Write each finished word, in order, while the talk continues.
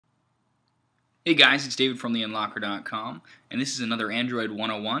Hey guys, it's David from theunlocker.com, and this is another Android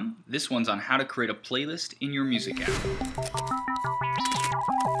 101. This one's on how to create a playlist in your music app.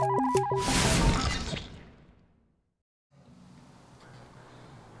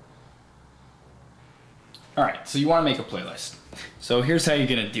 Alright, so you want to make a playlist. So here's how you're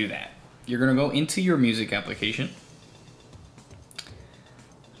going to do that. You're going to go into your music application.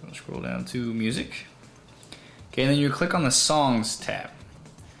 So scroll down to music. Okay, and then you click on the songs tab.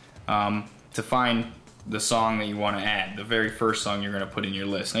 To find the song that you want to add, the very first song you're going to put in your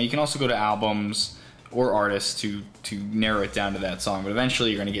list. Now you can also go to albums or artists to narrow it down to that song, but eventually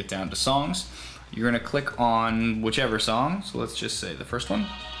you're going to get down to songs. You're going to click on whichever song, so let's just say the first one.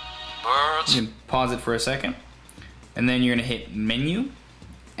 You can pause it for a second, and then you're going to hit menu,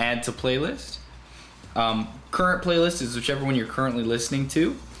 add to playlist. Current playlist is whichever one you're currently listening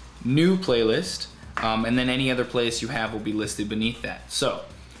to. New playlist, and then any other playlist you have will be listed beneath that. So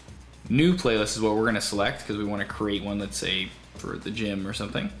new playlist is what we're going to select because we want to create one, let's say, for the gym or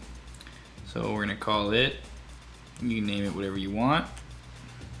something. So we're going to call it, you can name it whatever you want.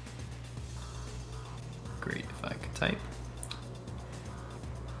 Great if I could type.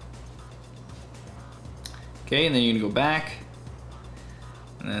 Okay, and then you're going to go back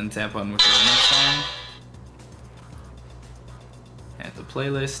and then tap on whichever next song. Add the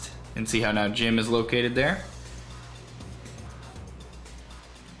playlist and see how now gym is located there.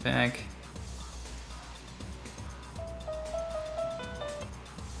 Back.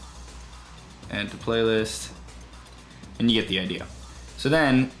 Add to playlist, and you get the idea. So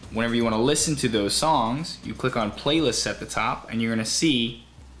then, whenever you want to listen to those songs, you click on playlists at the top, and you're going to see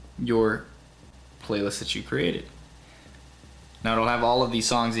your playlist that you created. Now it'll have all of these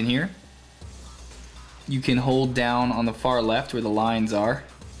songs in here. You can hold down on the far left where the lines are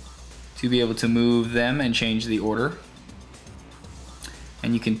to be able to move them and change the order.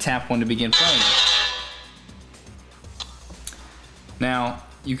 And you can tap one to begin playing. Now,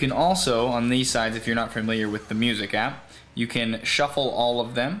 you can also, on these sides, if you're not familiar with the music app, you can shuffle all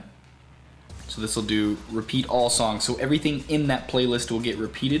of them. So this will do repeat all songs. So everything in that playlist will get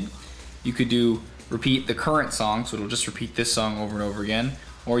repeated. You could do repeat the current song, so it'll just repeat this song over and over again,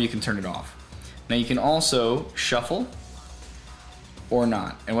 or you can turn it off. Now you can also shuffle or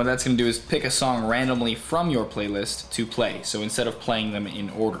not. And what that's going to do is pick a song randomly from your playlist to play. So instead of playing them in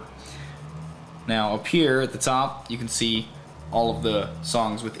order. Now up here at the top, you can see all of the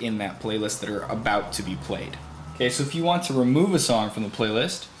songs within that playlist that are about to be played. Okay, so if you want to remove a song from the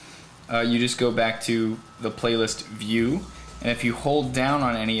playlist, you just go back to the playlist view, and if you hold down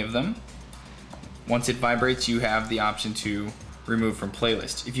on any of them, once it vibrates, you have the option to remove from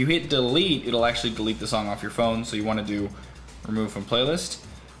playlist. If you hit delete, it'll actually delete the song off your phone, so you want to do remove from playlist.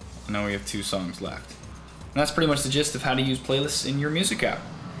 And now we have 2 songs left. And that's pretty much the gist of how to use playlists in your music app.